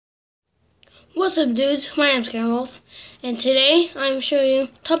What's up, dudes? My name's Karen Wolf, and today I'm showing you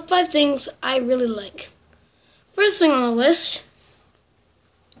top 5 things I really like. First thing on the list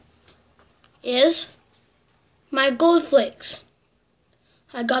is my gold flakes.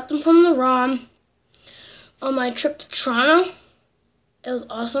 I got them from the ROM on my trip to Toronto. It was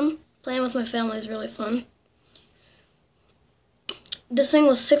awesome. Playing with my family is really fun. This thing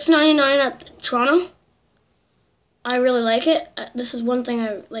was $6.99 at Toronto. I really like it. This is one thing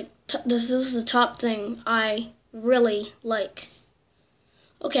I like. This is the top thing I really like.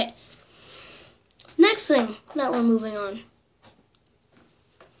 Okay. Next thing that we're moving on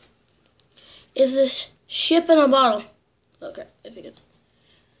is this ship in a bottle. Okay, if you could.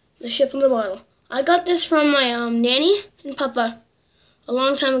 The ship in a bottle. I got this from my nanny and papa a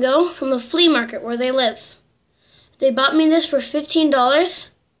long time ago from the flea market where they live. They bought me this for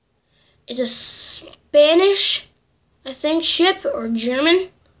 $15. It's a Spanish, I think, ship or German.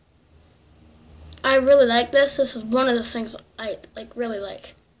 I really like this. This is one of the things I really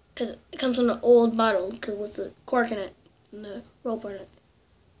like because it comes in an old bottle with the cork in it and the rope in it.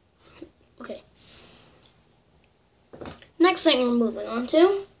 Okay. Next thing we're moving on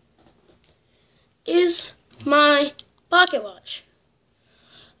to is my pocket watch.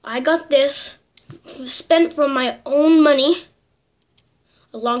 I got this spent from my own money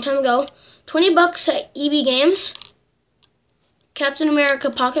a long time ago. $20 at EB Games. Captain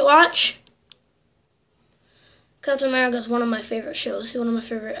America pocket watch. Captain America is one of my favorite shows. He's one of my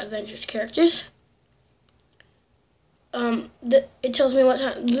favorite Avengers characters. It tells me what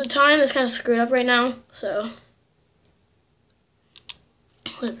time. The time is kind of screwed up right now, so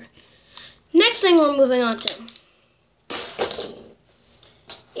whatever. Next thing we're moving on to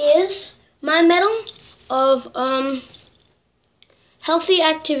is my medal of healthy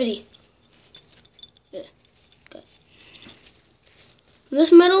activity. Yeah, good.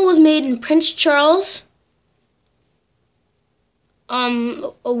 This medal was made in Prince Charles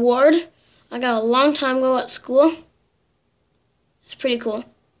award I got a long time ago at school. It's pretty cool.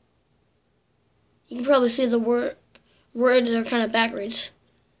 You can probably see the words are kind of backwards.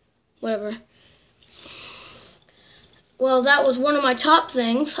 Whatever. Well, that was one of my top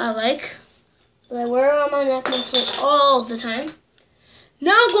things I like that I wear on my necklace all the time.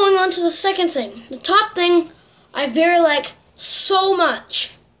 Now going on to the second thing. The top thing I very like so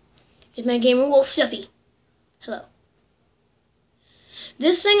much is my Gamer Wolf stuffy. Hello.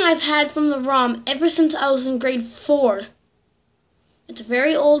 This thing I've had from the ROM ever since I was in grade 4. It's a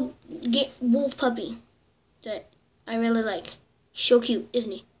very old wolf puppy that I really like. So cute,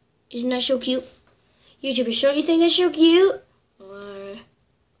 isn't he? Isn't that so cute? YouTubers, don't you think that's so cute? Or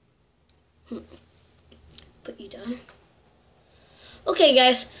put you down. Okay,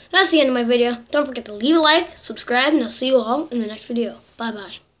 guys, that's the end of my video. Don't forget to leave a like, subscribe, and I'll see you all in the next video.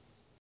 Bye-bye.